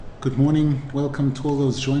Good morning. Welcome to all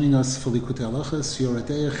those joining us for Likutey Halakhos, Yoreh,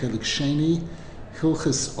 Deah, Chelik Sheni,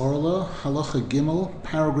 Hilkhos, Orlah, Halakha Gimel,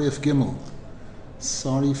 paragraph Gimel.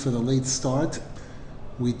 Sorry for the late start.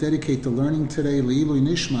 We dedicate the learning today Leilui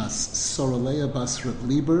Nishmas, Soraleya bas Reb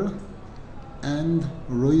Lieber, and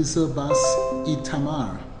Roiza bas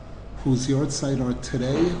Itamar, whose yahrzeit are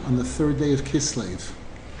today on the third day of Kislev.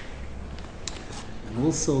 And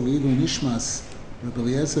also Leilui Nishmas, Reb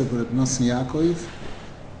Eliezer Reb Nosson Yaakov,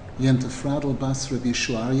 Yentefradel bas Reb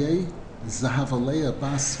Yishuaryeh, Zahavaleya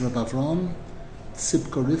bas Reb Avram,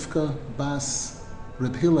 Tzipka Rivka bas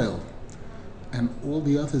Reb Hillel, and all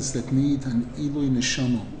the others that need an Ilui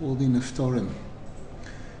Neshama, all the Neftorim.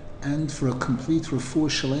 And for a complete refuah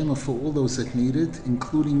shalema for all those that need it,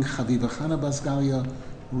 including Chaviva Chana bas Galia,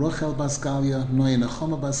 Rochel bas Galia, Noya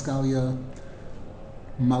Nechama bas Galia,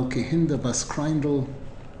 Malkehinda bas Kreindl,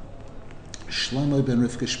 Shlomo ben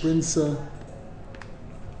Rivka Sprinza,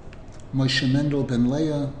 Moshe Mendel ben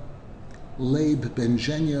Leah, Leib ben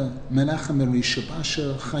Zhenya, Menachem ben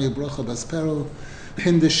Rishabasha, Chaya Brocha bas Perel,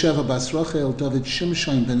 Hinda Sheva bas Rachel, David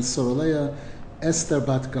Shimshon ben Soraleya, Esther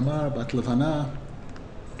bat Gamar bat Levana,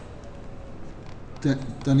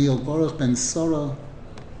 Daniel Baruch ben Sora,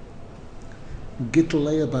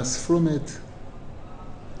 Gitteleya bas Frumit,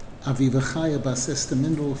 Aviva Chaya bas Esther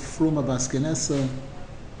Mindel, Fruma bas Genesa,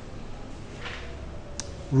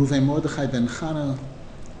 Ruvei Mordechai ben Chana,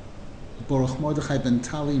 Baruch Mordechai ben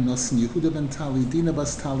Tali, Nosson Yehuda ben Tali, Dina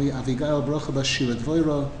bas Tali, Avigail Brocha bas Shira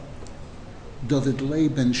Dvoira, David Lei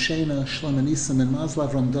ben Shena, Shlomo Nisim ben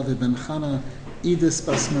Mazlav, Ram David ben Chana, Edis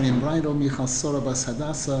bas Miriam Bridal, Michal Sora bas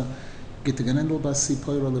Hadassah, Gitte Ganendel bas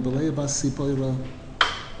Sipoira, Libeleya bas Sipoira,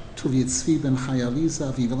 Tuvia Tzvi ben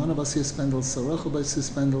Chayaliza, Avivalana bas Yispendel, Saracha bas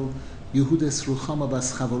Yispendel, Yehudis Ruchama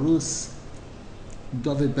bas Chavarus,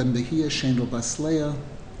 David ben Deah, Shendel bas Leah,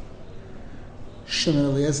 Shimon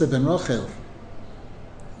Eliezer ben Rachel,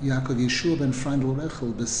 Yaakov Yeshua ben Freindl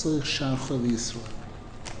Rechel, Besoich Shar Chol Yisrael.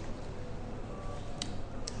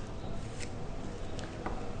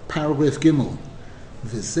 Paragraph Gimel.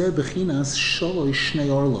 V'zeh bechinas sholosh shnei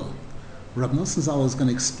Orlah. Rab Nosson Zal is going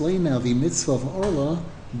to explain now the mitzvah of Orlah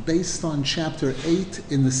based on chapter 8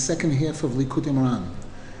 in the second half of Likutey Moran.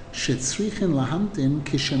 Shetzrichin lahamtin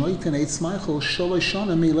kishenoiten eitz meichel sholosh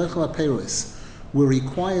shana milech laperos. We're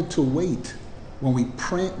required to wait when we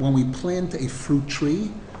plant a fruit tree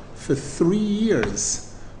for 3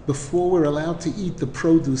 years before we're allowed to eat the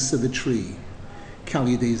produce of the tree.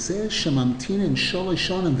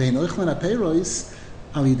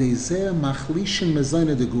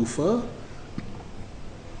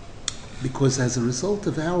 Because as a result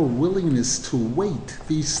of our willingness to wait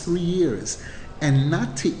these 3 years and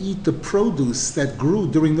not to eat the produce that grew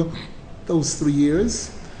during those 3 years,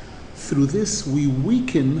 through this we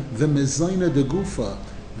weaken the mezayna de gufa,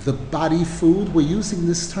 the body food. We're using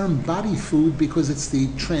this term body food because it's the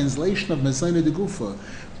translation of mezayna de gufa,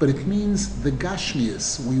 but it means the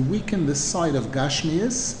gashmius. We weaken the side of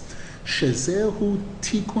gashmius, shezehu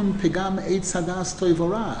tikun pegam eitz hadas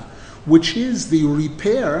toivara, which is the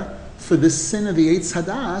repair for the sin of the eitz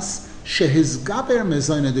hadas, shehizgaber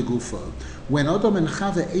mezayna de gufa. When Adam and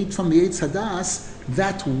Chava ate from the eitz hadas,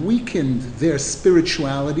 that weakened their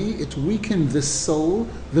spirituality, it weakened the soul,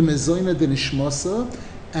 the mezayna de nishmasa,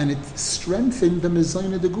 and it strengthened the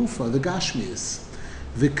mezayna de gufa, the gashmius.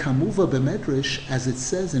 The kamuva b'medrash, as it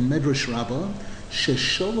says in Medrash Rabbah,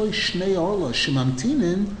 shesholoy shnei orla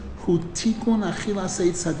shemamtinin hu tikun achilas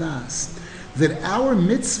eitz hadas. That our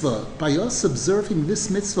mitzvah, by us observing this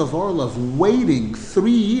mitzvah of orla, of waiting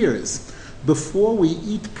 3 years before we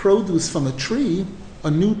eat produce from a tree,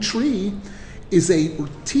 a new tree, is a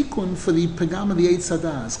tikkun for the pagam of the eitz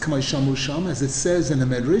hadas. Kamay shamu sham, as it says in the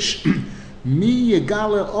Medrash, mi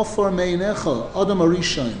yegale ofor meinecha adam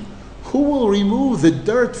arishon. Who will remove the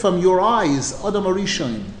dirt from your eyes, adam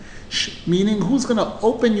arishon? Meaning, who's going to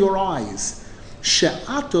open your eyes?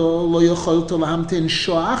 She'ato lo yocholto lahamtin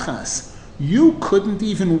shoachas. You couldn't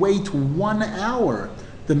even wait 1 hour.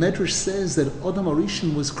 The Medrash says that Adam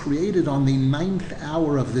Arishon was created on the 9th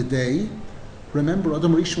hour of the day. Remember,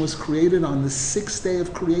 Adam Rishon was created on the 6th day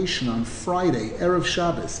of creation, on Friday, Erev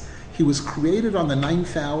Shabbos. He was created on the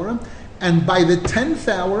 9th hour, and by the 10th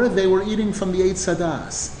hour, they were eating from the eitz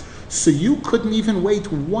hadas. So you couldn't even wait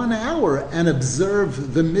 1 hour and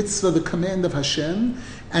observe the mitzvah, the command of Hashem,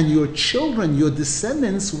 and your children, your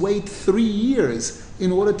descendants, wait 3 years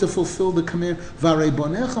in order to fulfill the command. Varei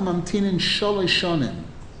bonecha mamtinin sholosh shonim.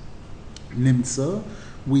 Nimtza,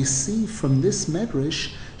 we see from this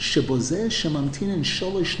medrash, shebozeh shemamtinin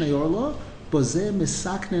sholosh shnei orla, bozeh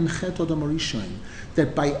misaknin chet odam harishon,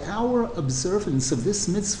 that by our observance of this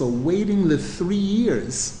mitzvah, waiting the 3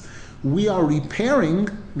 years, we are repairing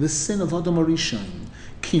the sin of Adam Arishon.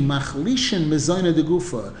 Ki machlishin mezayna de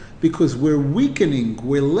gufa, because we're weakening,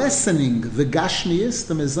 we're lessening the gashmius,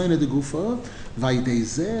 the mezayna de gufa,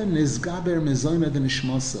 vaydezeh nizgaber mezayna de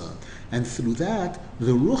nishmasa, and through that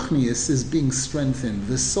the ruchnius is being strengthened,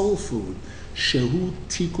 the soul food, shehu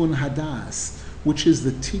tikun hadas, which is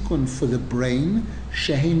the tikkun for the brain,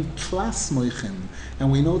 shehem tlas moichin.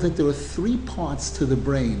 And we know that there are three parts to the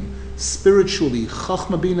brain, spiritually,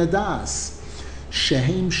 chachma bina das,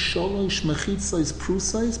 shehem sholosh mechitzos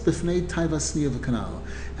prusos b'fnei taivasniya v'kanal.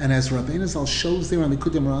 And as Rabbeinu Zal shows there on the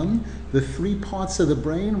Likutey, the three parts of the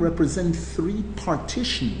brain represent three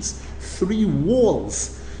partitions, three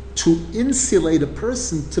walls, to insulate a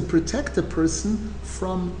person, to protect a person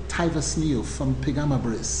from taivasniya, from pigama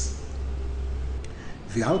bris.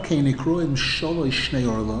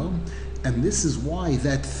 And this is why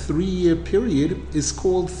that 3-year period is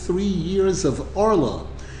called 3 years of Orlah.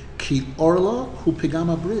 Ki Orlah hu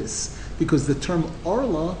pigama bris, because the term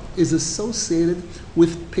Orlah is associated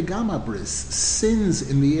with pigama bris, sins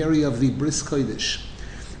in the area of the bris kodesh.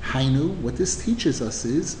 Hainu, what this teaches us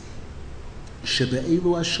is shebe'elu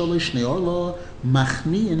hasholosh nei Orlah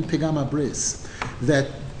machniin pigama bris, that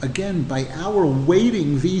again by our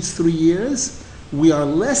waiting these 3 years, we are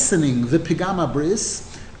lessening the pigama bris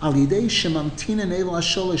by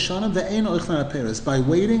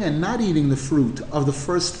waiting and not eating the fruit of the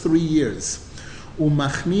first 3 years. We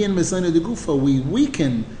weaken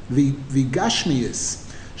the gashmius,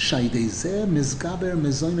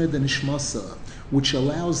 which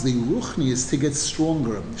allows the ruchnius to get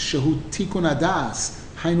stronger. Shehu tikun adas,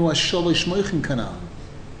 hainu asholish moichin kanal.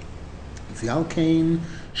 V'alkein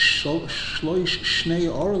shloish shnei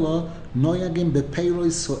orla noyagim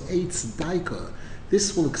bepeiros so eitz daika.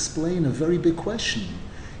 This will explain a very big question.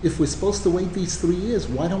 If we're supposed to wait these 3 years,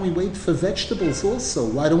 why don't we wait for vegetables also?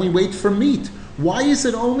 Why don't we wait for meat? Why is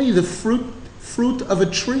it only the fruit of a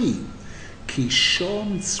tree?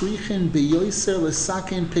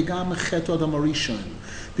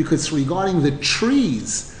 Because regarding the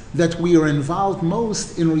trees that we are involved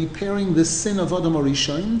most in repairing the sin of Adam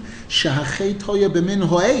Arishon,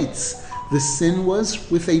 the sin was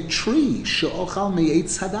with a tree. She'ochal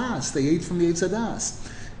me'etz hadas. They ate from the eitz hadas.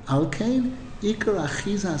 Alkein ikar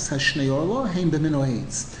achizas hashnei orlah heim b'min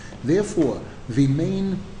ha'etz. Therefore, the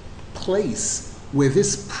main place where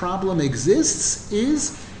this problem exists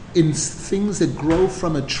is in things that grow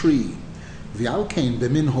from a tree. V'alkein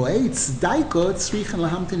b'min ha'etz daika tzrichen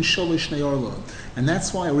lahamtin sholosh shnei orlah. And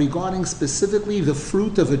that's why, regarding specifically the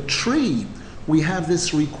fruit of a tree, we have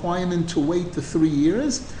this requirement to wait the 3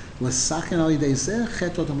 years. And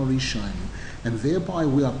thereby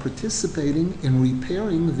we are participating in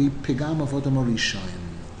repairing the pigam of Adam Arishon.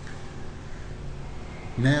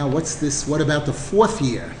 Now, what's this? What about the 4th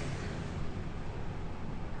year?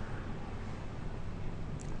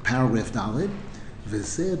 Paragraph Dalet.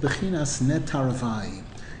 V'zeh b'chinas netaravai.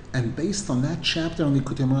 And based on that chapter on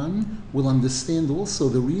Likutey, we'll understand also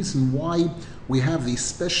the reason why we have the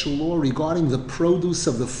special law regarding the produce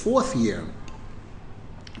of the 4th year.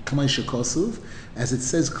 As it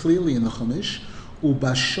says clearly in the Chumash,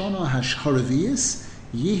 Ubashona hasharavius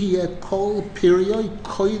yihye kol piriyoi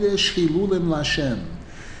kodesh hilulim lashem.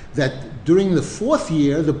 That during the 4th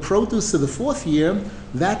year, the produce of the 4th year,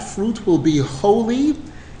 that fruit will be holy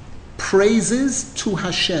praises to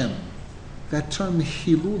Hashem. That term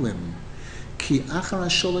hilulim.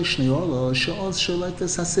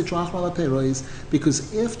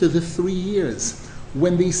 Because after the 3 years,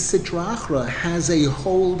 when the Sitra Achra has a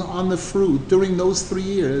hold on the fruit during those 3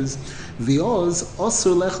 years, and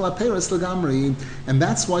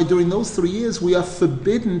that's why during those 3 years we are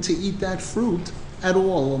forbidden to eat that fruit at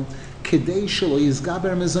all,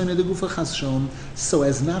 so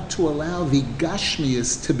as not to allow the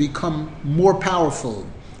Gashmius to become more powerful.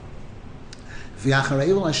 And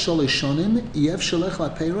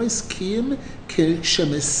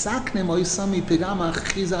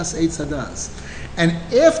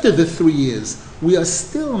after the 3 years, we are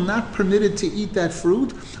still not permitted to eat that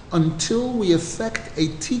fruit until we effect a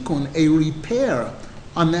tikkun, a repair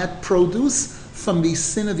on that produce from the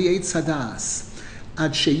sin of the Eitz Hadas.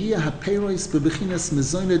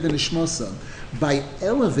 By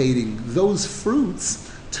elevating those fruits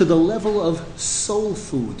to the level of soul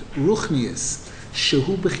food, ruchnius,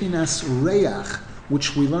 shehu bechinas reach,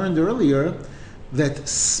 which we learned earlier, that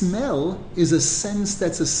smell is a sense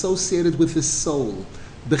that's associated with the soul.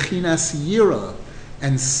 Bechinas yira,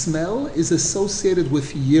 and smell is associated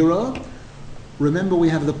with yira. Remember, we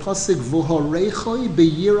have the pasuk v'horeichoi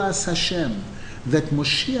beyiras Hashem, that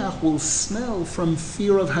Moshiach will smell from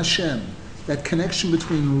fear of Hashem. that connection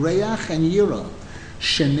between Reach and Yira,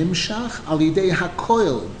 Shenimshach al yidei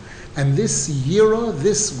hakoil, and this Yira,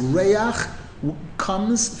 this Reach,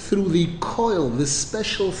 comes through the koil, the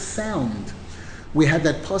special sound. We had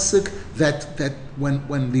that pasuk that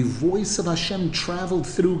when the voice of Hashem traveled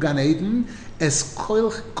through Gan Eden, as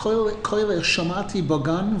koil shamati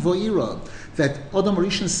bagan voira, that Adam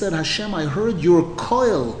Rishon said, Hashem, I heard your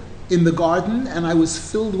koil in the garden and I was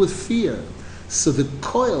filled with fear. So the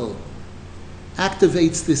koil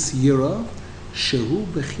activates this yira, shehu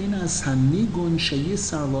bechinas hanigun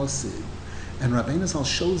sheyisar losid. And Rabbeinu Zal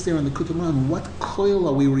shows there in the Likutey what koil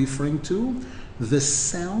are we referring to? The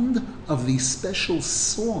sound of the special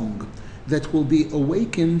song that will be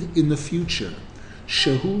awakened in the future.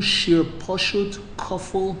 Shehu shir poshut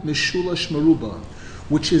kofel mishulash meruba,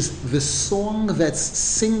 which is the song that's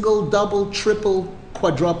single, double, triple,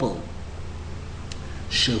 quadruple.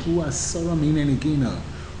 Shehu asara min negina,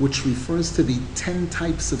 which refers to the 10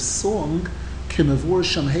 types of song. As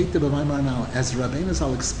Rabbeinu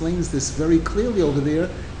Zal explains this very clearly over there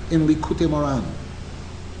in Likutey Moran.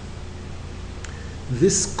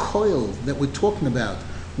 This coil that we're talking about,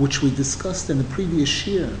 which we discussed in the previous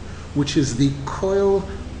year, which is the coil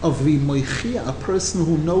of the moichia, a person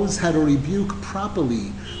who knows how to rebuke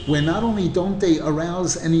properly, where not only don't they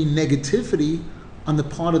arouse any negativity on the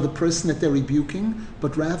part of the person that they're rebuking,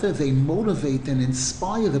 but rather they motivate and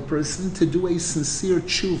inspire the person to do a sincere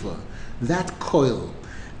tshuva. That coil,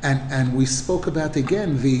 and we spoke about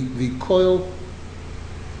again the coil.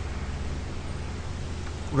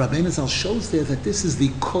 Rabbeinu Zal shows there that this is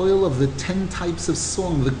the coil of the 10 types of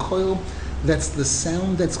song, the coil that's the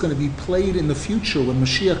sound that's going to be played in the future when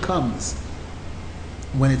Mashiach comes.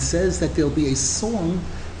 When it says that there'll be a song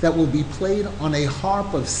that will be played on a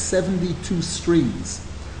harp of 72 strings.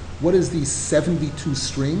 What is these 72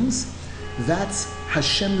 strings? That's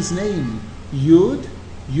Hashem's name, Yud,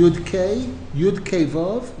 Yud K, Yud K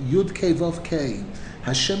Vav, Yud K Vav K.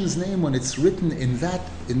 Hashem's name, when it's written in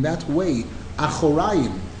that way,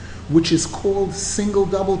 Achorayim, which is called single,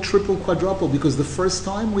 double, triple, quadruple, because the first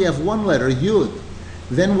time we have one letter, Yud.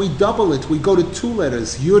 Then we double it, we go to 2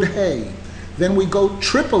 letters, Yud Hey. Then we go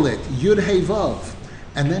triple it, Yud Hey Vav.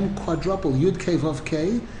 And then quadruple, Yud K Vav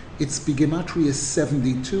K. Its Gematria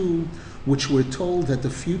 72, which we're told that the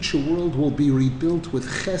future world will be rebuilt with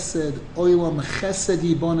Chesed, Olam, Chesed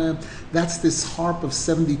Yiboneh. That's this harp of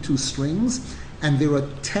 72 strings. And there are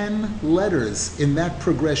 10 letters in that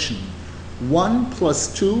progression. 1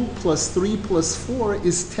 plus 2 plus 3 plus 4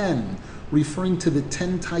 is 10, referring to the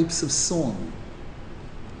 10 types of song.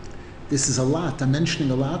 This is a lot. I'm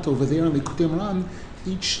mentioning a lot over there in Likutey Moran.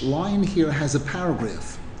 Each line here has a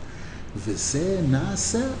paragraph. V'zeh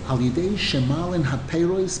na'aseh al yidei shemalin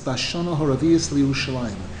ha'peiros b'shana ha'raviyos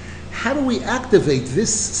liYerushalayim. How do we activate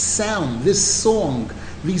this sound, this song,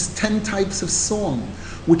 these 10 types of song,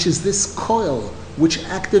 which is this coil, which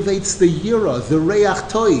activates the yira, the reach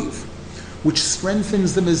toiv, which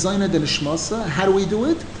strengthens the mezayna de nishmasa? How do we do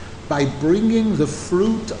it? By bringing the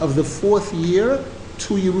fruit of the 4th year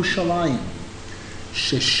to Yerushalayim.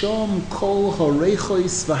 Sheshom kol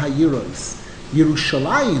ha'reichos v'hayiros.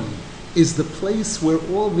 Yerushalayim is the place where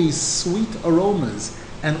all these sweet aromas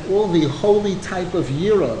and all the holy type of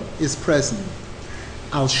yira is present.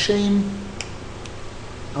 Al Shem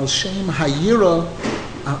Hayira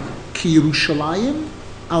ki Yerushalayim,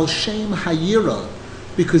 Al Shem Hayira,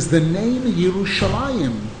 because the name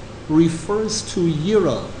Yerushalayim refers to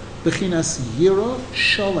yira, bechinas yira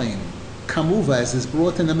shalem. Kamuva, as is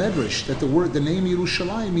brought in the Medrash, that the name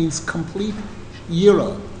Yerushalayim means complete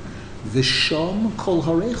yira. V'sham kol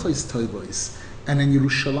harechos toivos. And in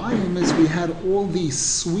Yerushalayim, as we had all these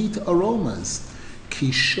sweet aromas,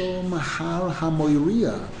 kishom har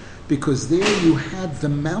hamoiriya, because there you had the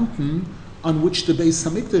mountain on which the Beis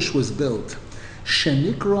Hamikdash was built,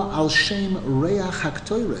 shenikra al shem reach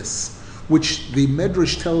haktoires, which the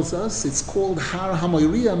Medrash tells us it's called har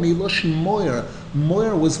hamoiriya miloshin moir.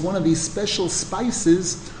 Moir was one of these special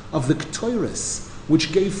spices of the ktoires,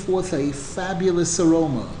 which gave forth a fabulous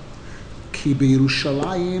aroma. Ki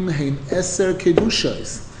beYerushalayim heim eser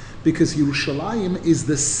kedushos, because Yerushalayim is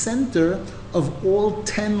the center of all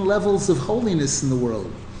 10 levels of holiness in the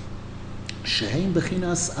world. Sheheim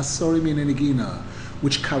bechinas asorim min negina,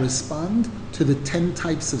 which correspond to the 10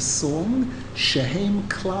 types of song, sheheim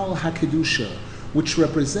klal hakedusha, which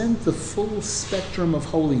represent the full spectrum of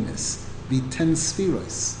holiness, the 10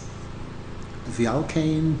 spheres.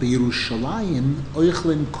 V'alkein beYerushalayim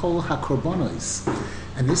oichlin kol hakorbanos.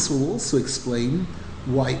 And this will also explain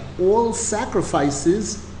why all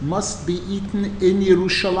sacrifices must be eaten in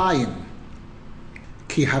Yerushalayim.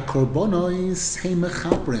 Ki hakorbanos heim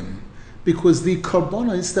mechaprim, because the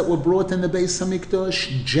korbanos that were brought in the Beis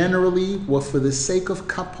Hamikdash generally were for the sake of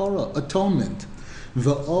kapara, atonement. And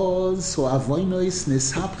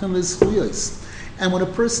when a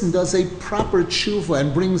person does a proper tshuva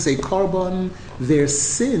and brings a korban, their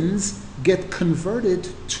sins get converted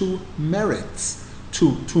to merits,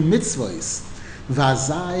 to mitzvahs.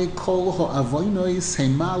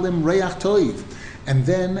 And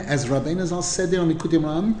then, as Rabbeinu Zal said there on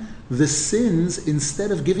Likutey, the sins,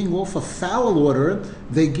 instead of giving off a foul odor,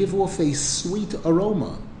 they give off a sweet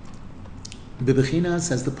aroma.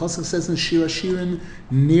 Bebechinas, as the pasuk says in Shir Hashirim,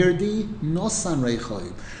 Nirdi Nosan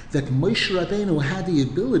Reichoi, that Moshe Rabbeinu had the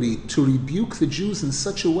ability to rebuke the Jews in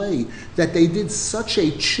such a way that they did such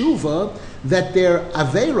a tshuva that their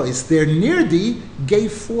averos, their Nirdi,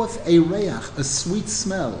 gave forth a reach, a sweet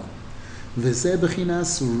smell. V'zeh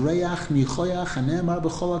bechinas reach nichoyach hanemar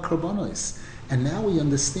b'chol hakorbanos. And now we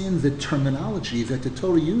understand the terminology that the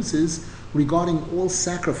Torah uses regarding all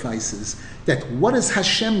sacrifices. That what does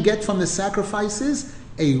Hashem get from the sacrifices?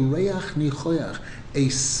 A reach nichoyach, a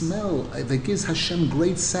smell that gives Hashem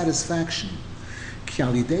great satisfaction. Ki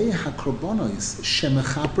alidei hakorbanos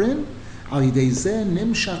shemechaprin alidei zeh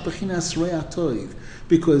nimshach bechinas reach toiv.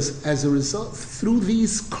 Because as a result, through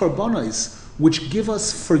these korbanos, which give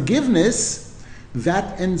us forgiveness,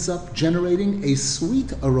 that ends up generating a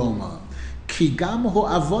sweet aroma. Because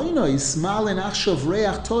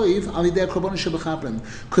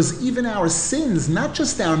even our sins, not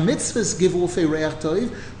just our mitzvahs give off a reach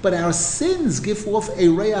toiv, but our sins give off a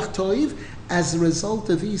reach toiv as a result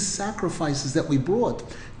of these sacrifices that we brought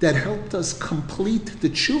that helped us complete the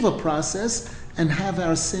tshuva process and have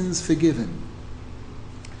our sins forgiven.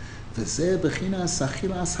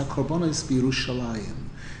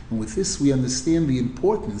 And with this we understand the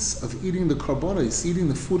importance of eating the korbanos, eating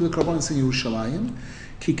the food of the korbanos in Yerushalayim.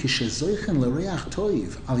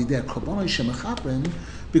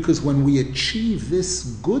 Because when we achieve this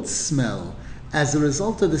good smell as a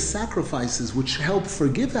result of the sacrifices which help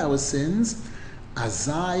forgive our sins,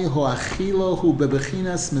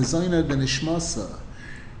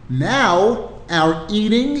 now our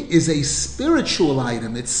eating is a spiritual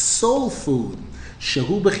item, it's soul food.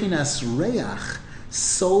 Shehu bechinas reach.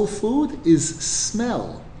 Soul food is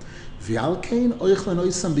smell. And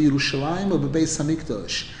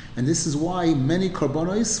this is why many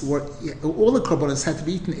korbanos all the korbanos had to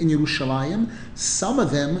be eaten in Yerushalayim. Some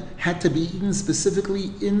of them had to be eaten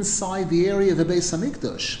specifically inside the area of the Beis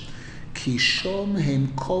Hamikdash.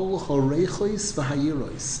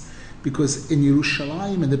 Because in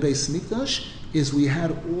Yerushalayim and the Beis Hamikdash is we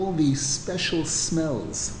had all these special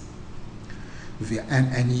smells.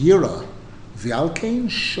 And Yoreh. And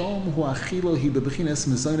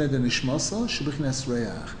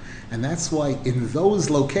that's why in those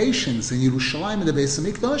locations, in Yerushalayim and the Beis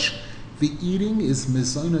Hamikdash, the eating is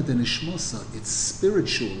mezonah de nishmasa. It's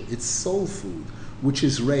spiritual, it's soul food, which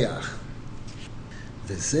is reach.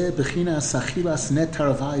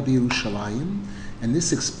 And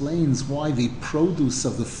this explains why the produce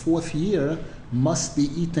of the fourth year must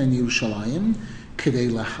be eaten in Yerushalayim.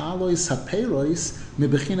 In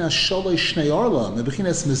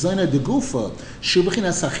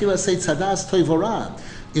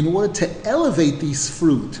order to elevate these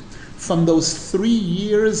fruit from those 3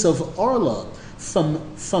 years of Orlah, from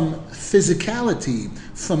physicality,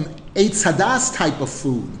 from Eitz Hadas type of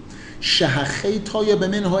food.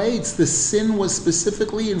 The sin was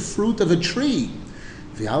specifically in fruit of a tree.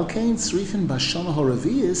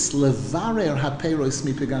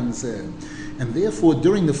 And therefore,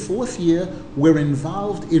 during the fourth year, we're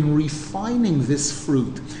involved in refining this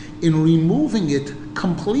fruit, in removing it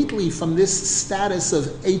completely from this status of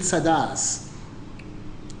Eitz Hadas.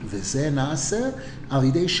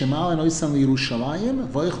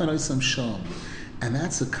 And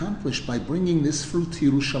that's accomplished by bringing this fruit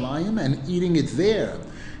to Yerushalayim and eating it there.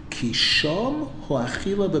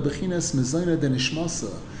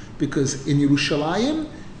 Because in Yerushalayim,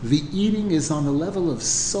 the eating is on the level of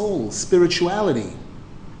soul, spirituality.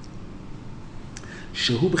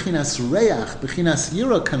 Shehu b'chinas reach, b'chinas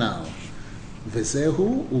Yoreh kanal.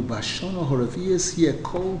 V'zehu u'bashona horaviyas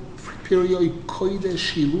yekol perioi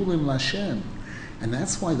kodesh hilulim l'Hashem. And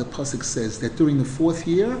that's why the pasuk says that during the fourth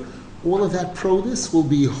year, all of that produce will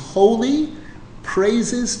be holy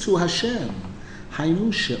praises to Hashem.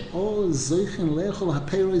 Hainu she'ol zoichen lechol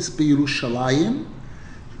haperos b'Yerushalayim.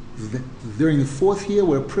 During the fourth year,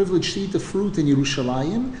 we're privileged to eat the fruit in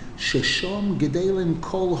Yerushalayim. Sheshom gedelim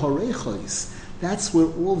kol Halakhos. That's where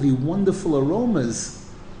all the wonderful aromas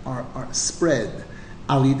are spread.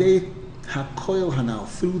 Alidei hakoil hanal,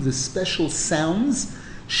 through the special sounds.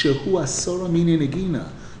 Shehu asora mini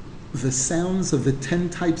negina. the sounds of the 10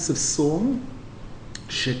 types of song,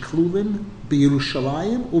 sheklulin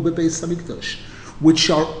b'Yerushalayim u'bebeis Hamikdash, which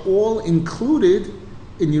are all included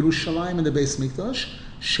in Yerushalayim and the Beis Mikdash,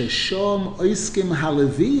 sheshom oiskim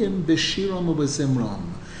haleviyim b'shiram u'b'zimram,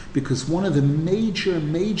 because one of the major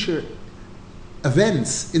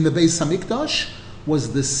events in the Beis Hamikdash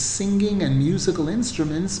was the singing and musical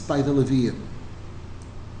instruments by the Leviim.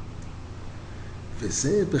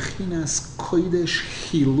 V'zeh b'chinas kodesh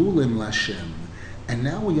chilulim l'Hashem. And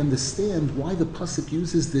now we understand why the pasuk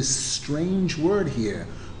uses this strange word here.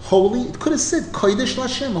 Holy, it could have said kodesh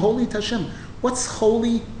l'Hashem, holy to Hashem. What's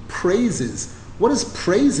holy? Praises. What does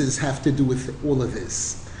praises have to do with all of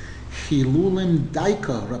this? Hilulim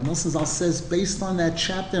daika. Rav Nosson Zal says, based on that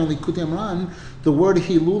chapter in Likutey Amran, the word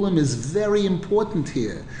hilulim is very important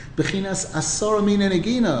here. Bechinas asara min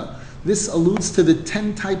negina. This alludes to the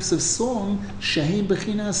 10 types of song, shehem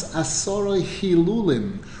bechinas asara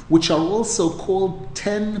hilulim, which are also called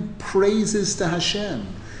 10 praises to Hashem.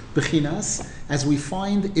 Bechinas, as we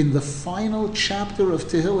find in the final chapter of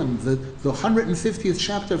Tehillim, the 150th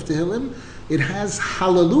chapter of Tehillim, it has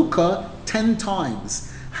Hallelujah 10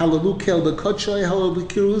 times. Hallelujah b'kotshai, Hallelujah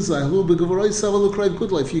b'kiruzai, Hallelujah b'gavoraisa, Hallelujah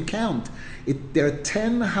b'kudla. If you count, there are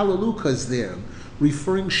 10 Hallelujahs there,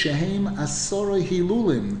 referring Shehem Asora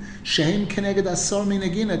Hilulim, Shehem Keneged Asor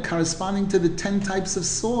Minagina, corresponding to the 10 types of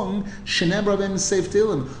song, Shenem Rabem Seif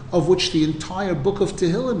Tehillim, of which the entire book of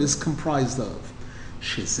Tehillim is comprised of.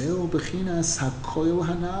 Shezeo Bechinas HaKoil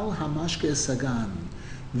Hanal Hamashke Sagan.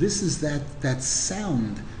 This is that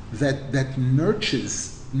sound that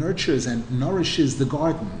nurtures and nourishes the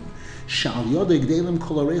garden. Shal Yodeg Delim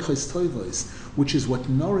Kolareches Toivos, which is what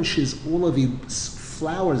nourishes all of the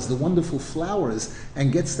flowers, the wonderful flowers,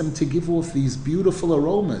 and gets them to give off these beautiful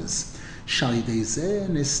aromas.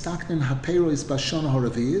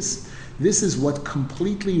 This is what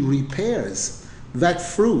completely repairs that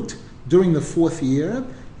fruit during the 4th year,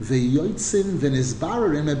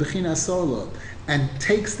 and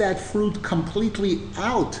takes that fruit completely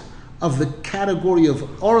out of the category of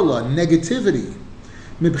Orlah, negativity.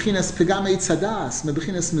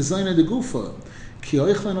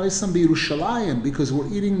 Because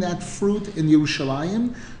we're eating that fruit in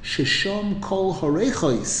Yerushalayim, sheshom kol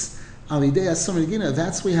horechois alidei asam negina.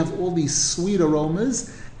 That's why we have all these sweet aromas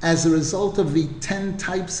as a result of the 10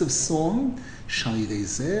 types of song. Shalidei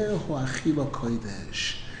zeh hu achila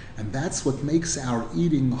kodesh, and that's what makes our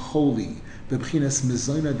eating holy. Bebchinas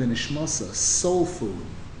mezoina denishmasa, soul food.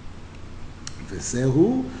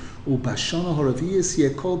 V'zehu ubashana horaviyis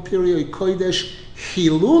yekol piriyoi kodesh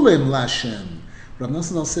hilulim lashem. Rav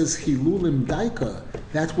Nosson says hilulim daika.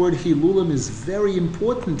 That word hilulim is very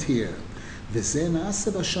important here. And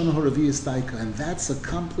that's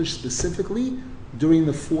accomplished specifically during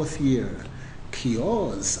the 4th year.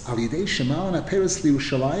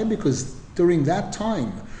 Because during that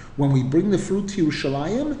time, when we bring the fruit to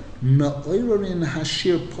Yerushalayim,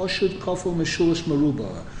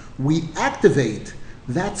 we activate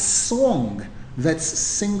that song, that's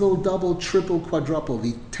single, double, triple, quadruple,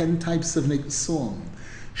 the 10 types of song.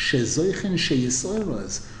 We're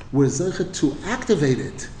zeichet to activate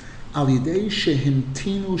it as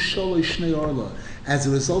a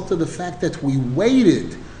result of the fact that we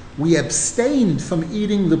waited, we abstained from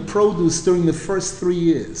eating the produce during the first 3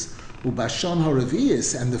 years. Ubashon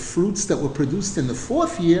haravias, and the fruits that were produced in the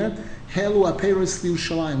 4th year, helu aperos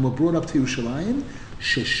liYerushalayim, were brought up to Yerushalayim.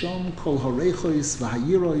 Sheshom kol harechois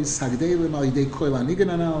v'hayirois hagdelim al yidei koil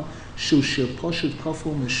hanigananal shu shir poshut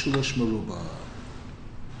kaful meshulash meruba.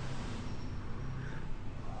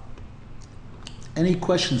 Any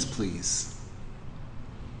questions, please?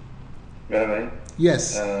 Rabbi?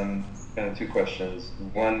 Yes. Kind of 2 questions.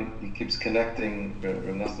 One, he keeps connecting, Rav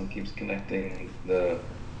Nosson keeps connecting the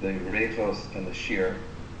Hilkhos and the Shir.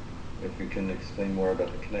 If you can explain more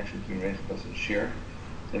about the connection between Hilkhos and Shir.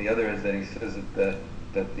 And the other is that he says that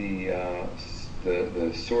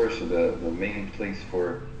the source or the main place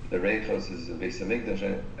for the Hilkhos is the Beis Hamikdash.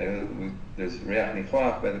 There's Reach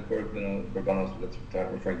Nichoach by the Korbanos, that's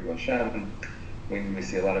referring to Hashem. We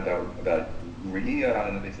see a lot about Re'iyah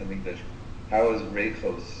and the Beis Hamikdash. How is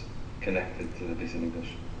Hilkhos connected to the Beis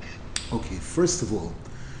Hamikdash? Okay, first of all,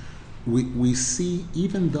 we see,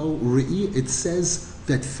 even though Re'iyah, it says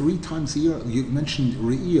that 3 times a year, you mentioned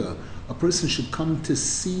Re'iyah, a person should come to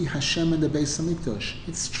see Hashem in the Beis Hamikdash.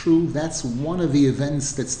 It's true, that's one of the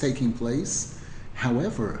events that's taking place.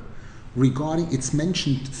 However, it's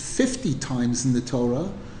mentioned 50 times in the Torah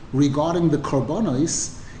regarding the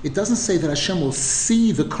Korbanos. It doesn't say that Hashem will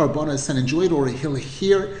see the Korbanos and enjoy it, or he'll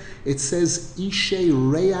hear. It says, Ishe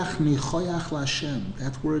Reach Nichoach LaHashem.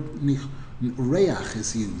 That word reach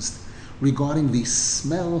is used regarding the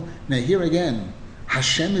smell. Now here again,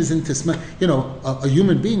 Hashem is into smell. A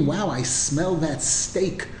human being, wow, I smell that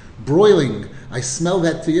steak broiling. I smell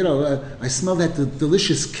that, I smell that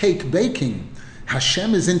delicious cake baking.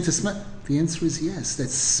 Hashem is into smell. The answer is yes. That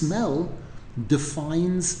smell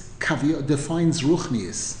defines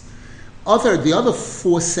ruchnius. The other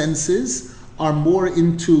four senses are more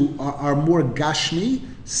gashmi.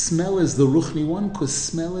 Smell is the ruchni one, because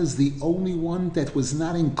smell is the only one that was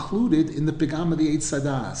not included in the pegam of the Eitz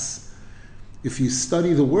Hadas. If you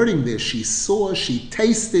study the wording there, she saw, she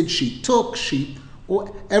tasted, she took,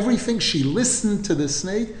 everything. She listened to the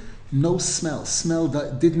snake. No smell. Smell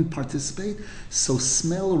didn't participate. So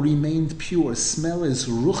smell remained pure. Smell is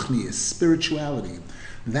ruchnius, spirituality.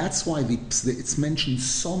 That's why it's mentioned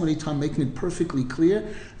so many times, making it perfectly clear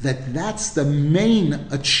that that's the main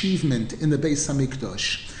achievement in the Beis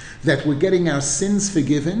Hamikdash. That we're getting our sins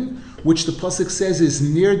forgiven, which the pasuk says is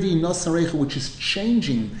nirdi nosarecha, which is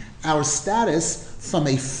changing our status from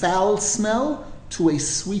a foul smell to a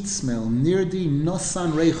sweet smell. Nirdi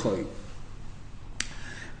nosan rechoi.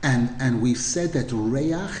 And we've said that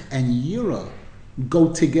reach and Yoreh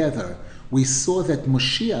go together. We saw that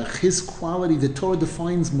Moshiach, his quality, the Torah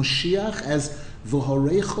defines Moshiach as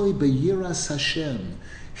v'horechoi beyiras Hashem.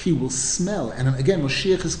 He will smell. And again,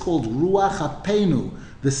 Moshiach is called Ruach HaPeinu,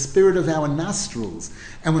 the spirit of our nostrils.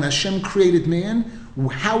 And when Hashem created man,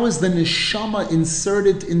 how was the neshama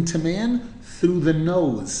inserted into man? Through the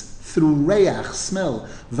nose, through reach, smell.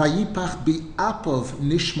 Vayipach bi'apov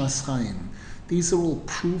nishmas chaim. These are all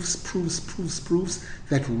proofs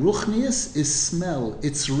that ruchnius is smell,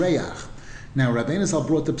 it's reach. Now, Rabbeinu Zal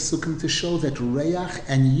brought the psukim to show that reach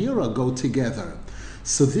and Yoreh go together.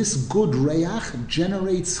 So this good reach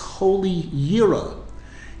generates holy Yoreh.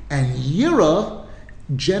 And Yoreh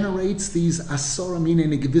generates these asora,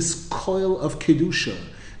 meaning this coil of kedusha.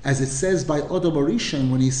 As it says by Odom Arishan,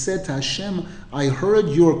 when he said to Hashem, I heard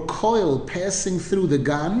your coil passing through the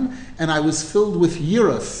Gan, and I was filled with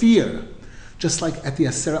Yoreh, fear. Just like at the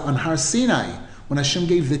Asera on Har Sinai, when Hashem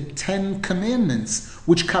gave the 10 commandments,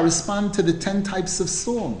 which correspond to the 10 types of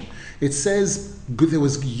song. It says, there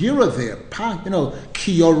was Yoreh there,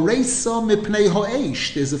 Ki yoresa mipnei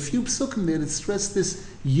ho'esh. There's a few psukim there that stress this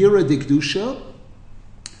Yoreh dikdusha,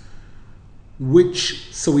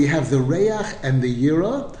 so we have the reach and the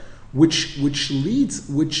Yoreh, which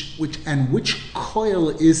coil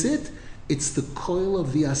is it? It's the coil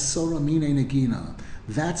of the asora minei negina.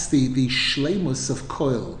 That's the shleimus of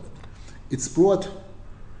koil. It's brought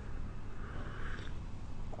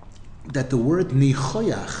that the word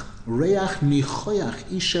nichoyach, reach nichoyach,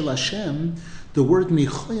 ishel Hashem, the word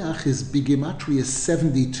nichoyach is bigematria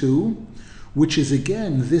 72, which is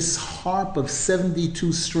again this harp of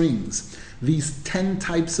 72 strings, these 10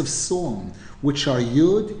 types of song, which are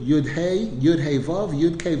Yud, Yud Hey Vav,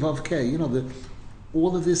 Yud Kei Vav Kei.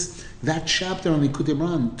 All of this, that chapter on Likutey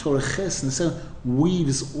Torah Ches,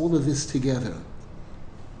 weaves all of this together.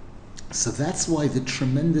 So that's why the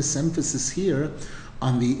tremendous emphasis here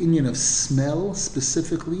on the inyan of smell,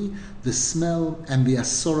 specifically the smell and the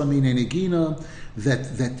asora minei negina,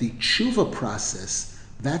 that the tshuva process,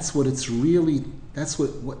 that's what it's really, that's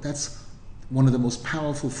one of the most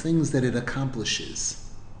powerful things that it accomplishes.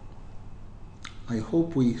 I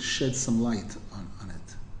hope we shed some light on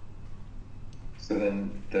it. So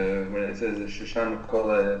then, when it says Shushan Kol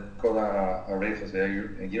HaReichos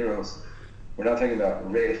Ve'Yiros, we're not talking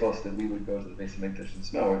about Reichos that we would go to the Beis Hamikdash and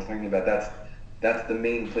smell. We're talking about that's the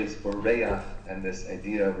main place for Reach and this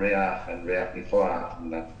idea of Reach and Reach Nichoach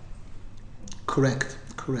and that. Correct.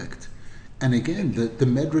 And again, the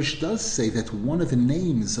Medrash does say that one of the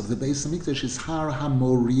names of the Beis Hamikdash is Har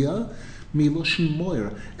HaMoriah Miloshin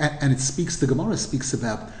Moir, and the Gemara speaks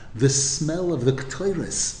about the smell of the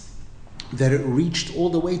Ketores, that it reached all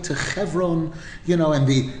the way to Hebron, and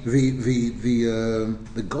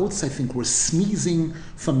the goats, I think, were sneezing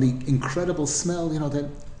from the incredible smell. That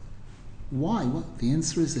why? Well, the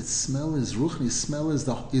answer is that smell is ruchni. Smell is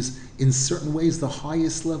in certain ways the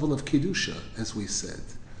highest level of kedusha, as we said.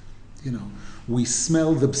 We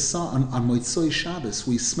smell the psalm on Motzoi Shabbos.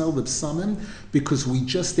 We smell the psalmim because we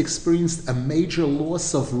just experienced a major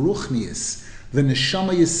loss of ruchnius. The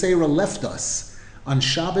neshama yisera left us. On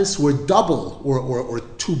Shabbos, we're double or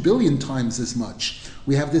 2 billion times as much.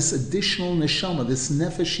 We have this additional neshama, this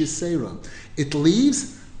nefesh yisera. It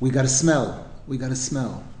leaves. We got to smell. We got to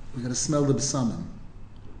smell the psalmim.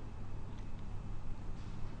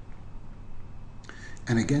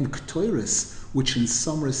 And again, Ketores, which in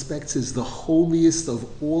some respects is the holiest of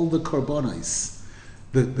all the karbonos.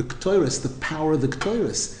 The Ketores, the power of the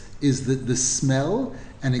Ketores, is the smell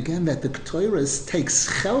And again, that the Ktoiris takes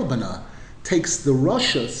chelbana, takes the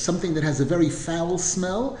Russia, something that has a very foul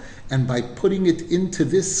smell, and by putting it into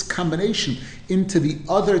this combination, into the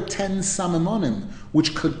other 10 samamonim,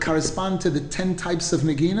 which could correspond to the 10 types of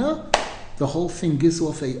Nagina, the whole thing gives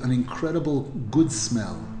off an incredible good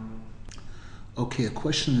smell. Okay, a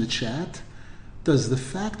question in the chat. Does the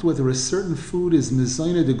fact whether a certain food is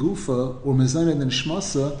mezayna de gufa or mezayna de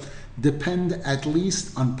nishmasa depend at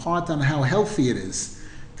least on part on how healthy it is?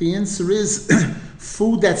 The answer is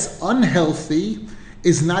food that's unhealthy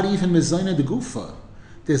is not even mezayna de gufa.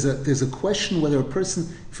 There's a question whether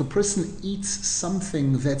if a person eats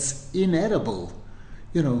something that's inedible,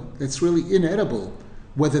 that's really inedible,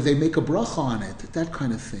 whether they make a bracha on it, that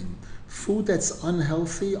kind of thing. Food that's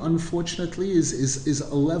unhealthy, unfortunately, is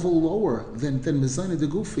a level lower than mezayna de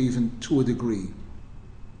gufa, even to a degree,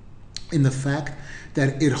 in the fact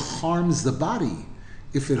that it harms the body.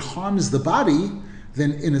 If it harms the body,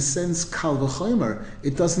 then in a sense, kal v'chomer,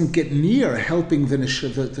 it doesn't get near helping the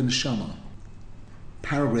neshama.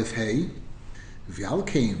 Paragraph Hey,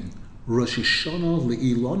 V'alkein Rosh Hashanah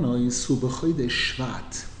le'ilonoi su b'chodesh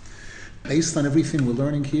Shvat. Based on everything we're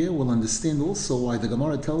learning here, we'll understand also why the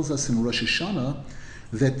Gemara tells us in Rosh Hashanah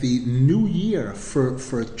that the new year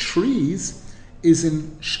for trees is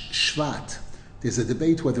in Shvat. There's a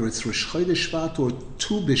debate whether it's Rosh Chodesh Shvat or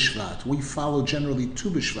Tu B'Shvat. We follow generally Tu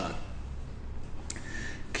B'Shvat.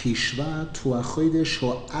 Ki Shvat hu achodesh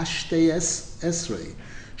ho ashtei esrei.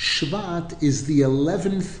 Shvat is the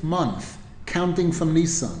 11th month, counting from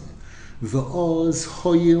Nisan. V'oz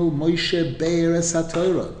hoyil Moshe be'eres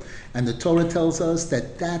haTorah. And the Torah tells us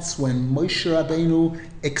that that's when Moshe Rabbeinu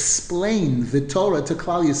explained the Torah to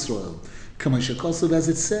Klal Yisrael. K'moshe Kislev, as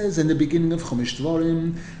it says in the beginning of Chumash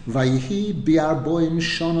Dvarim, Vayihi bi'arboim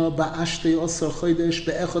shana ba'ashtei osar chodesh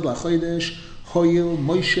be'echad lachodesh hoyil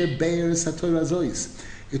Moshe be'eres haTorah zois.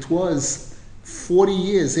 It was 40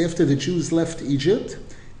 years after the Jews left Egypt.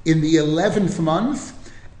 In the 11th month,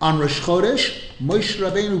 on Rosh Chodesh, Moshe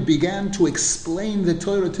Rabbeinu began to explain the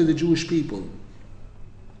Torah to the Jewish people.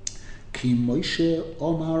 Ki Moshe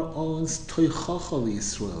Omar Oz Toichacha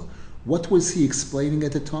Yisrael. What was he explaining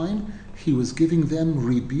at the time? He was giving them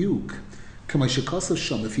rebuke. K'moshe Kislev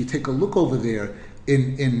Sham. If you take a look over there,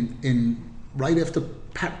 in right after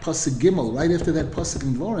Pasuk Gimel, right after that Pasuk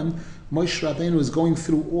in Dvarim, Moshe Rabbeinu was going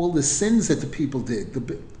through all the sins that the people did.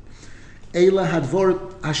 Eila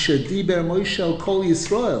hadvor asher diber Moshe al kol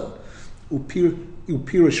Yisrael.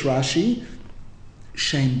 Upirish Rashi,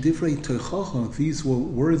 Shem divrei toichacha. These were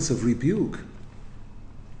words of rebuke.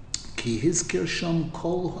 Ki hizkir sham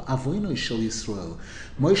kol avoinoi shel Yisrael.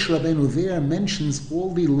 Moshe Rabbeinu there mentions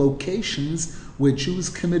all the locations where Jews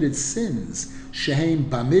committed sins. Shehem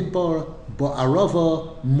bamidbar,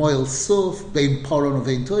 ba'arava, moil suf, bein paron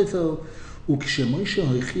uvein toifel. Uk'she Moshe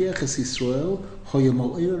hoichiach es Yisrael,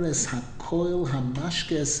 hoyamol'eres hakoil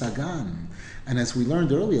hamashke sagan. And as we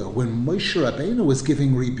learned earlier, when Moshe Rabbeinu was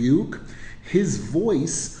giving rebuke, his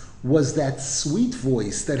voice was that sweet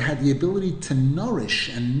voice that had the ability to nourish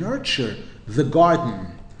and nurture the garden.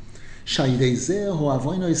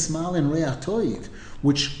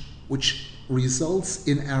 Which results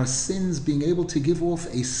in our sins being able to give off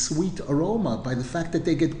a sweet aroma by the fact that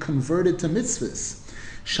they get converted to mitzvahs.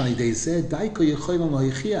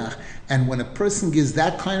 And when a person gives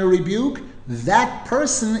that kind of rebuke, that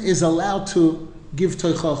person is allowed to give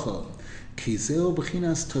toichacha.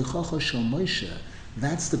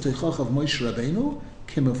 That's the toichacha of Moshe Rabbeinu.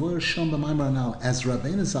 As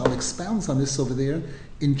Rabbeinu Zal expounds on this over there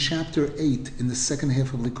in chapter 8, in the second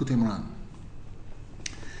half of Likutey Moharan.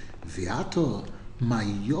 V'ato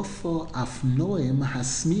ma'yofo afnoim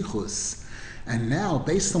hasmichus. And now,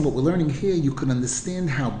 based on what we're learning here, you can understand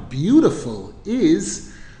how beautiful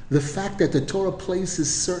is the fact that the Torah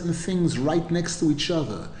places certain things right next to each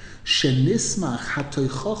other. Shenismach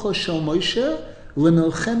hatoichacha shel Moshe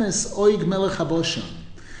lemelchemes oig melech haboshan.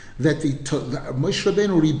 That the Moshe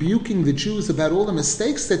Rabbeinu rebuking the Jews about all the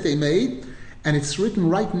mistakes that they made, and it's written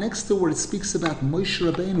right next to where it speaks about Moshe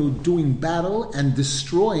Rabbeinu doing battle and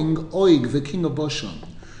destroying Oig, the king of Bashan.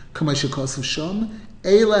 K'moshe Kislev Sham,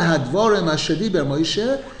 Eila hadvorem asher diber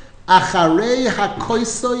Moshe, acharei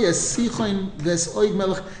hakoiso yesichon ves Oig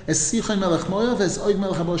melech Moav ves Oig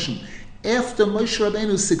melech Bashan. After Moshe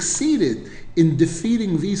Rabbeinu succeeded in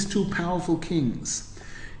defeating these two powerful kings,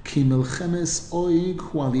 Ki milchemes Oig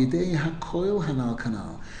hu al yidei hakoil hanal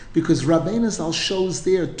kanal. Because Rabbeinu Zal shows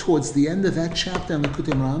there towards the end of that chapter in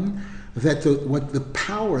Likutey Moharan that the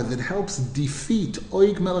power that helps defeat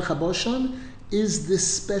Oig Melech HaBashan is this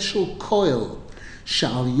special coil.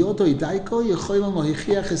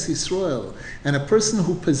 And a person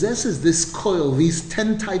who possesses this koil, these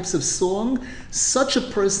 10 types of song, such a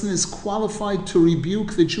person is qualified to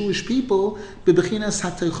rebuke the Jewish people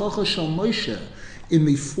in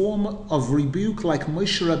the form of rebuke like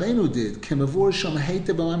Moshe Rabbeinu did,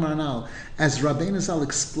 as Rabbeinu Zal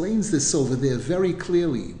explains this over there very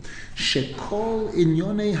clearly. Shekol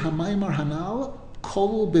inyonei hamaymar hanal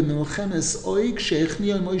kol b'milchemes oig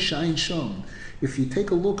she'echniya Moshe ein shom. If you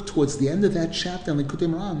take a look towards the end of that chapter in Likutey,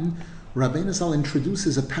 Rabbeinu Zal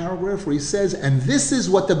introduces a paragraph where he says, and this is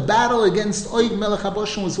what the battle against Oig Melech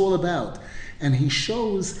HaBashan was all about. And he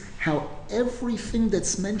shows how everything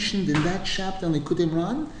that's mentioned in that chapter in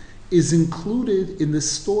Likutey is included in the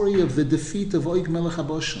story of the defeat of Oig Melech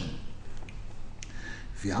HaBashan.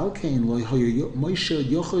 Moshe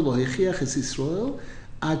yochel lo hechiach es Yisrael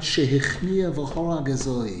ad shehechniya v'horag es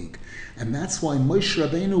Oig. And that's why Moshe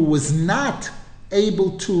Rabbeinu was not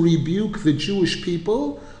able to rebuke the Jewish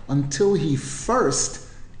people until he first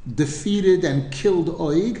defeated and killed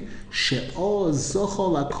Oig, she'o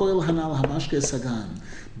zochol hakoil hanal hamashke sagan.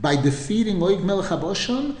 By defeating Oig Melech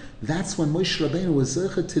HaBashan, that's when Moshe Rabbeinu was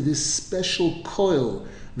zecher to this special koil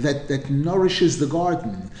that nourishes the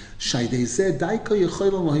garden.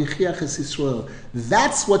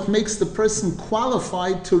 That's what makes the person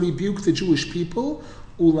qualified to rebuke the Jewish people,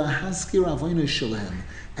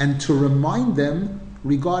 and to remind them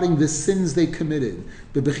regarding the sins they committed.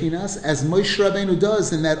 As Moshe Rabbeinu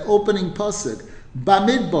does in that opening pasuk,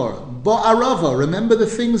 Bamidbar, Ba'arava, remember the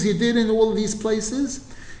things you did in all of these places?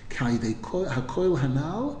 Hakoil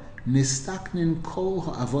hanal nistaknin kol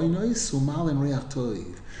ha'avonos umal en reach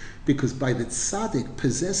toiv. Because by the tzaddik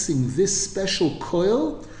possessing this special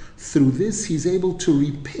koil, through this he's able to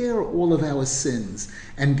repair all of our sins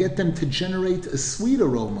and get them to generate a sweet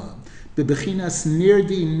aroma. Bebechinas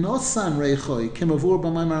nirdi nosan reichoi kemavur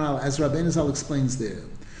b'maymaral, as Rabbeinu Zal explains there.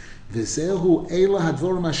 V'zehu eila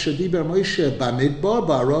hadvorim asher diber Moshe b'midbar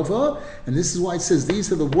ba'arava, and this is why it says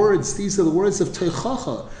these are the words of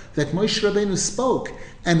Teichacha that Moshe Rabbeinu spoke,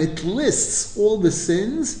 and it lists all the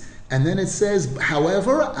sins, and then it says,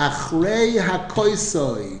 however, achrei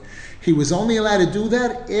hakoisoi. He was only allowed to do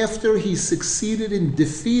that after he succeeded in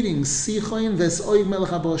defeating Sichon ves Oig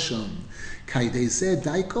Melech HaBashan.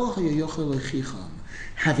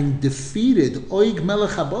 Having defeated Oig Melech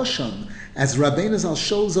HaBashan, as Rabbeinu Zal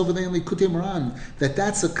shows over there in Likutey,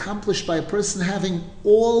 that's accomplished by a person having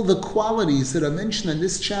all the qualities that are mentioned in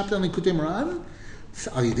this chapter in Likutey.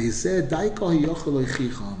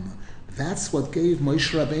 That's what gave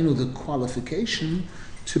Moshe Rabbeinu the qualification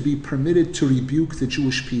to be permitted to rebuke the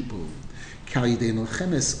Jewish people.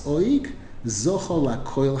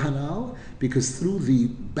 Because through the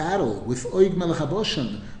battle with Oig Melech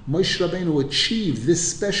HaBashan, Moshe Rabbeinu achieved this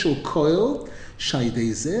special koil,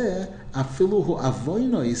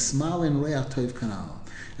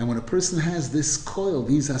 and when a person has this koil,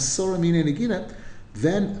 these asora mina negina,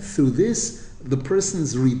 then through this, the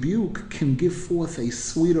person's rebuke can give forth a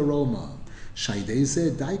sweet aroma.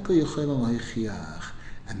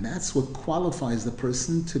 And that's what qualifies the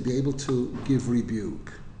person to be able to give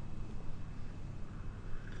rebuke.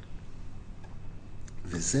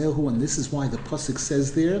 And this is why the pasuk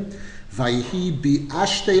says there, Vayhi bi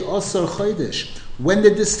ashtei osar chodesh. When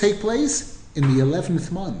did this take place? In the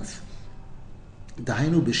 11th month.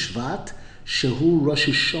 Dahainu b'shvat, shehu Rosh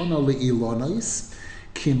Hashanah le'ilonos,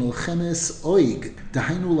 ki milchemes oig,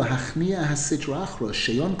 dahainu lahachnia hasitra achra,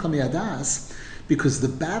 sheyon kamiyadas, because the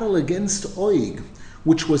battle against Oig,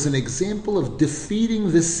 which was an example of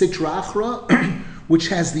defeating the Sitra Achra, which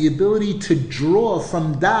has the ability to draw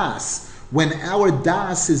from Das when our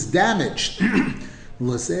Das is damaged. That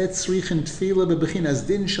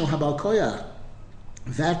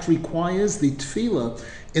requires the tefillah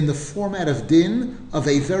in the format of din of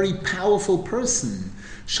a very powerful person.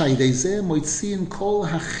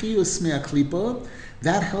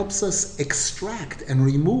 That helps us extract and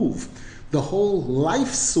remove the whole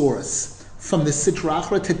life source from the Sitra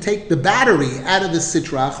Achra, to take the battery out of the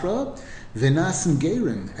Sitra Achra, Venas and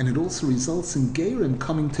Gerim, and it also results in Gerim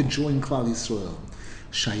coming to join Klal Yisrael.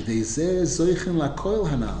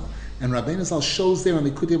 And Rabbeinu Zal shows there on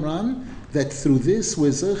Likutey that through this we're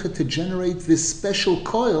zoche to generate this special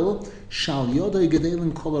koil, Shal Yodai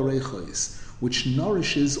Gedelin Kol Harechos, which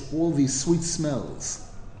nourishes all these sweet smells.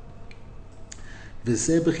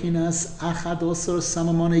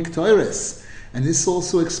 And this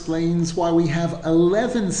also explains why we have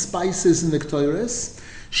 11 spices in the Ketores.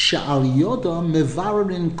 She'al yoda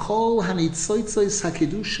mevarin kol hanitzoitzos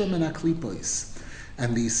hakedusha men haklipos.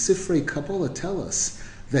 And the Sifrei Kabbalah tell us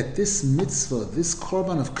that this mitzvah, this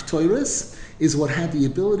korban of Ktoiris, is what had the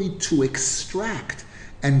ability to extract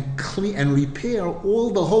and clean and repair all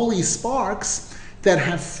the holy sparks that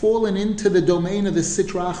have fallen into the domain of the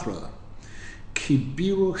Sitra Achra.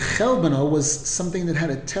 Kibiru Chelbana was something that had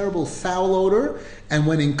a terrible foul odor, and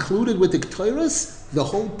when included with the Ktoiris, the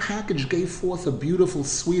whole package gave forth a beautiful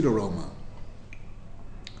sweet aroma.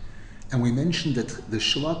 And we mentioned that the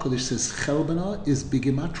Shulchan Kodesh says Chelbana is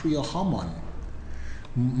Bigematria Haman.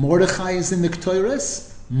 Mordechai is in the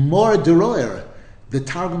Ktoiris, Morderoer. The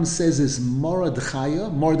Targum says is Mordechai,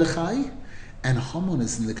 and Haman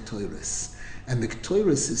is in the Ktoiris. And the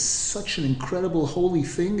Ktoiris is such an incredible holy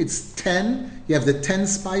thing. It's 10. You have the 10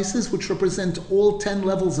 spices, which represent all 10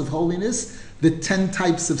 levels of holiness, the 10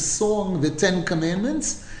 types of song, the 10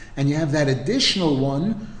 commandments, and you have that additional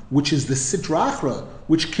one, which is the Sitra Achra,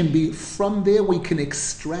 which can be, from there we can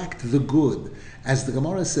extract the good. As the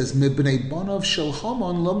Gemara says, Mibnei Banav Shel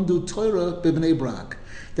Haman Lamdu Torah Bibnei Brak,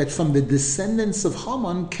 that from the descendants of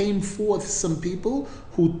Haman came forth some people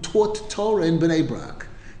who taught Torah in Bnei Brak.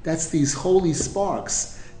 That's these holy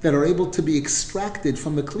sparks that are able to be extracted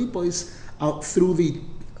from the klipos out through the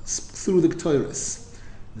Ktoiris.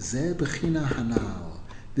 Zeh bechina hanal.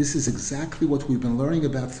 This is exactly what we've been learning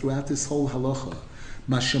about throughout this whole halacha.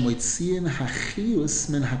 Mashemoitziin hachiyus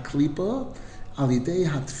min haklipa al yidei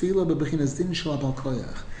hatfila bebechinas din shel abal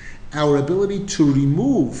koyach. Our ability to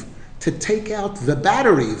remove, to take out the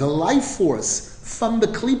battery, the life force from the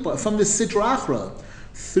klipa, from the Sitra Achra,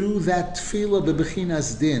 through that tefillah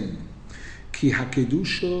bebechinas din. Ki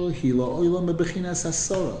hakedusha hi la'olam bebechinas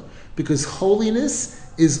asara. Because holiness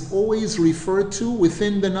is always referred to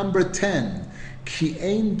within the number 10. Ki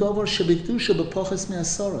ein davar shebekdusha b'pachas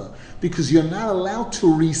me'asara. Because you're not allowed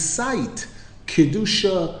to recite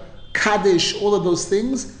kedusha, kaddish, all of those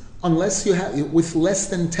things, unless you have with less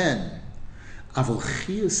than 10. Aval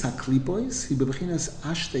chiyus haklipois hi bebechinas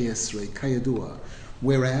ashtei esrei kayadua.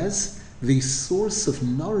 Whereas the source of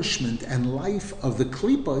nourishment and life of the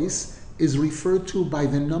klipos is referred to by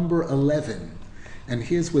the number 11. And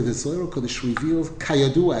here's where the Zohar Kodesh reveals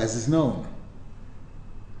Kayadua, as is known.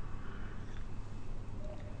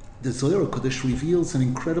 The Zohar Kodesh reveals an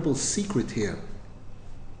incredible secret here.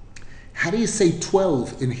 How do you say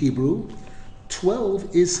 12 in Hebrew?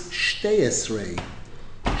 12 is Shtei Esrei.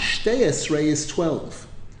 Shtei Esrei is 12.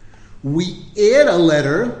 We add a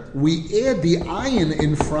letter, we add the ayin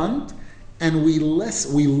in front, and we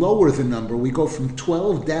lower the number. We go from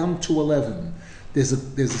 12 down to 11. There's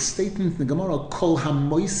a statement in the Gemara, Kol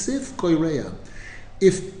hamoisif koireya.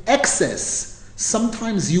 If excess,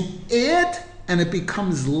 sometimes you add and it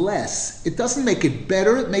becomes less. It doesn't make it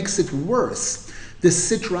better, it makes it worse. The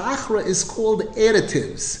Sitra Achra is called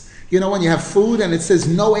additives. You know, when you have food and it says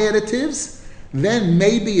no additives, then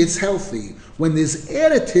maybe it's healthy. When there's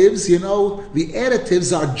additives, you know, the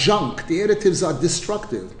additives are junk, the additives are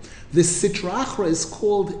destructive. The Sitra Achra is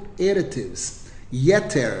called additives.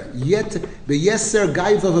 Yeter, the Yeser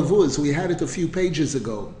Gaiva Vavuz, we had it a few pages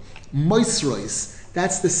ago. Moisrois,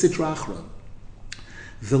 that's the Sitra Achra.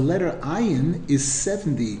 The letter Ayin is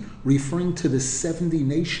 70, referring to the 70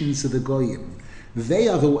 nations of the Goyim.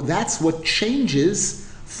 That's what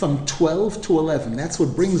changes from 12 to 11. That's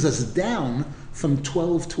what brings us down from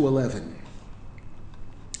 12 to 11.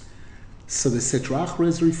 So the Sitra Achra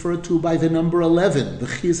is referred to by the number 11, the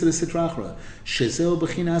Chiyus of the Sitra Achra. Shezeo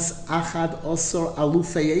b'chinas achad osor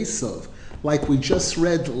alufei Esov. Like we just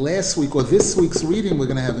read last week, or this week's reading we're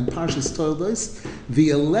going to have in Parshas Toldos,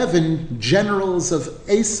 the 11 generals of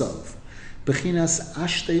Esov. B'chinas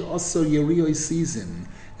ashtei osor yerioi season.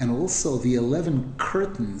 And also the 11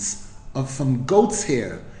 curtains from goat's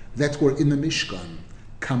hair that were in the Mishkan.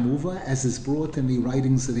 Kamuva, as is brought in the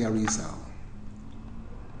writings of the Arizal.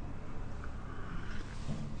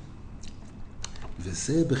 This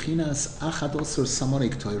is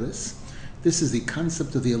the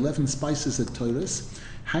concept of the 11 spices of Toiris.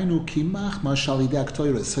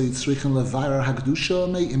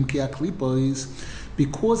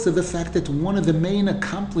 Because of the fact that one of the main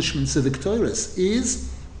accomplishments of the Ktoiris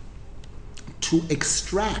is to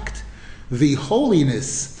extract the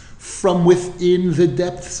holiness from within the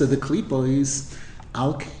depths of the Klipos.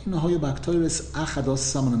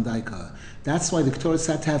 That's why the Ktoiris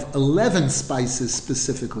had to have 11 spices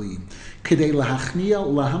specifically.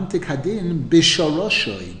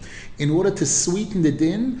 In order to sweeten the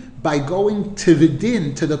din by going to the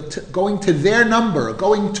din, going to their number,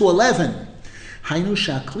 going to 11. The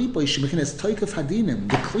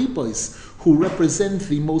Klipos, who represent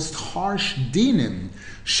the most harsh dinim,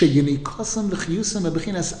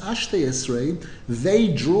 they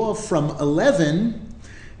draw from 11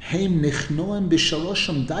 Heim nichnoem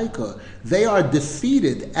b'shalosham daika. They are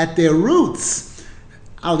defeated at their roots.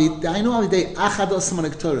 Through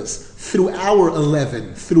our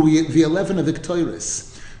 11, through the 11 of the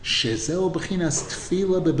Ktoiris.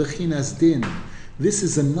 This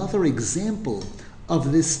is another example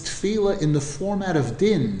of this tefillah in the format of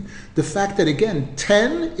din. The fact that, again,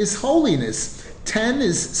 10 is holiness. 10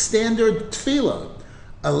 is standard tefillah.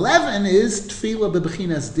 11 is tefillah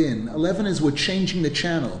bebechinas din. 11 is we're changing the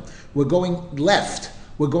channel. We're going left.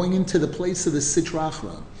 We're going into the place of the Sitra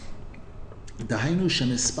Achra. Dahainu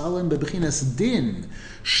shenispalim bebechinas din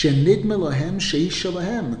shenidme lohem sheisha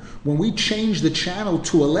lohem. When we change the channel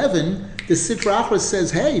to 11, the Sitra Achra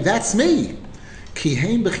says, "Hey, that's me." Ki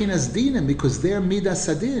heim bechinas dinim, because they're midas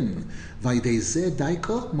adin. Vaydezeh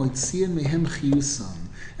daika moitzian mehem chiyusam.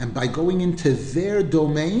 And by going into their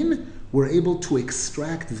domain, we're able to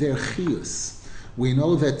extract their chiyus. We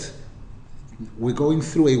know that we're going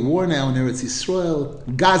through a war now in Eretz Yisrael,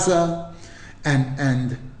 Gaza,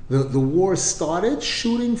 and the war started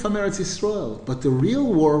shooting from Eretz Yisrael, but the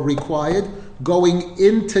real war required going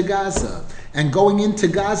into Gaza. And going into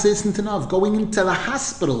Gaza isn't enough. Going into the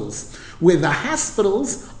hospitals, where the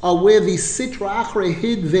hospitals are where the Sitra Achra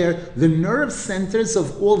hid the nerve centers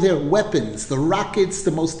of all their weapons, the rockets,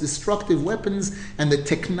 the most destructive weapons, and the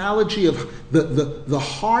technology of the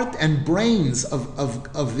heart and brains of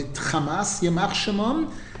the Hamas, Yamach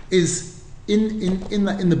Shemam, is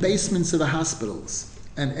in the basements of the hospitals.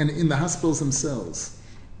 And in the hospitals themselves.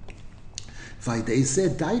 And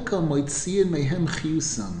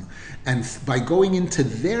by going into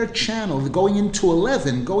their channel, going into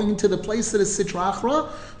 11, going into the place that is Sitra Achra,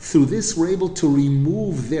 through this we're able to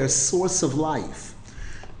remove their source of life.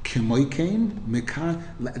 That's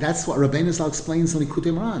what Rabbeinu Zal explains in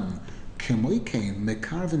Likutey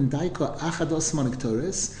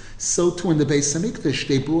so too in the Beis Hamikdash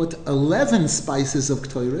they brought 11 spices of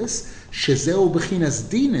Ktoiris, Shezeu Bechinas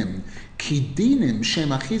Dinim, Ki Dinim Shem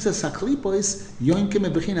Achizas HaKlipois Yoinkim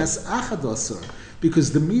Bechinas Achadosar.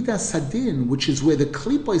 Because the Midas Hadin, which is where the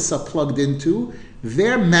Klipois are plugged into,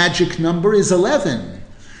 their magic number is 11.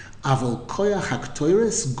 Avol Koyach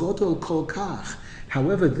HaKtoiris Godol Kol Kach.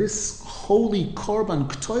 However, this holy Korban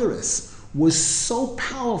Ktoiris was so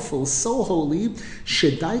powerful, so holy,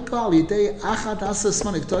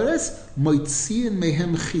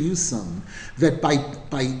 that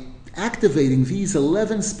by activating these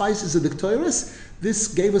 11 spices of the Ktoiris, this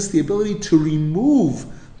gave us the ability to remove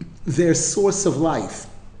their source of life.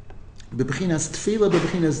 Bebechinas tefillah,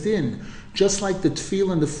 bebechinas din. Just like the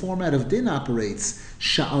tefillah in the format of din operates,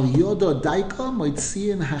 sha'al yodo daika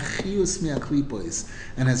moitziin hachius mi'aklipois.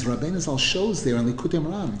 And as Rabbeinu Zal shows there in Likutey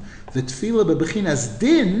the tefillah bebechinas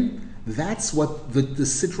din, that's what the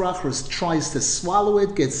Sitra Achra tries to swallow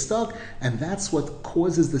it, gets stuck, and that's what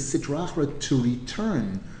causes the Sitra Achra to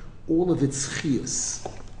return all of its chius.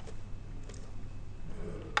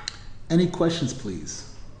 Any questions, please?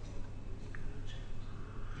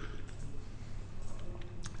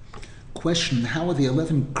 Question: how are the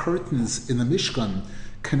 11 curtains in the Mishkan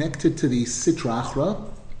connected to the Sitra Achra?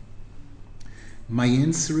 My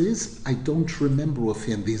answer is, I don't remember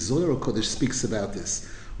offhand. The Zohar Kodesh speaks about this.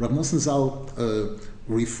 Rav Nosson Zal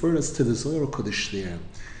referred us to the Zohar Kodesh there.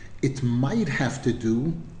 It might have to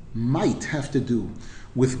do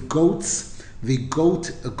with goats. A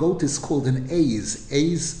goat is called an eiz.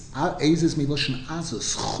 Eiz is miloshen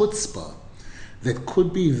azus, chutzpah. That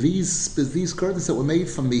could be these curtains that were made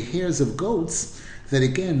from the hairs of goats, that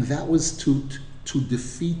again, that was to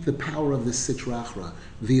defeat the power of the Sitra Achra,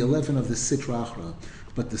 the 11 of the Sitra Achra.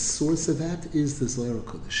 But the source of that is the Zohar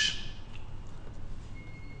Kodesh.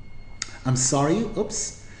 I'm sorry,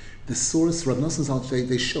 the source, Rav Nosson Zal,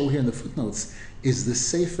 they show here in the footnotes, is the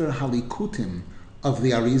Sefer Halikutim of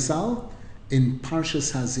the Arizal in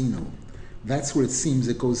Parshas Hazinu. That's where it seems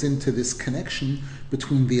it goes into this connection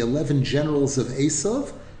between the 11 generals of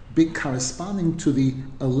Esav, corresponding to the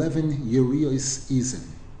 11 Yerios Izim.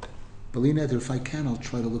 Belina, if I can, I'll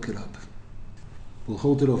try to look it up. We'll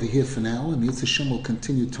hold it over here for now, and Yitz Hashem will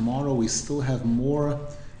continue tomorrow. We still have more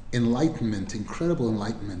enlightenment, incredible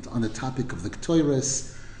enlightenment, on the topic of the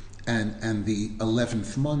Ktoiris and the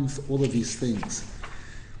 11th month, all of these things.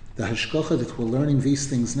 The hashgacha that we're learning these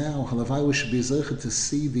things now, halavai we should be zeicha to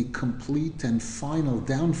see the complete and final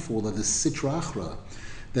downfall of the Sitra Achra,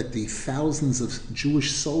 that the thousands of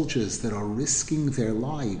Jewish soldiers that are risking their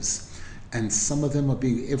lives, and some of them are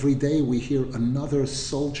being, every day we hear another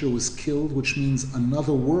soldier was killed, which means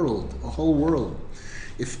another world, a whole world.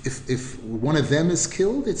 If one of them is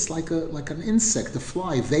killed, it's like an insect, a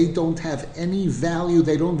fly. They don't have any value.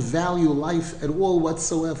 They don't value life at all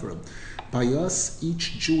whatsoever. By us,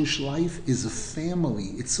 each Jewish life is a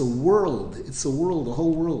family. It's a world. It's a world, a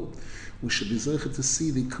whole world. We should be zeicher to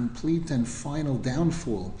see the complete and final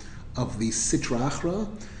downfall of the Sitra Achra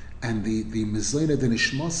and the Mezonah de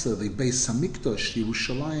Nishmasa, the Beis Hamikdash,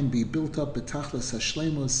 Yerushalayim, be built up betachlas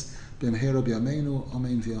hashleimus b'mhera b'yameinu,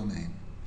 amen v'amen.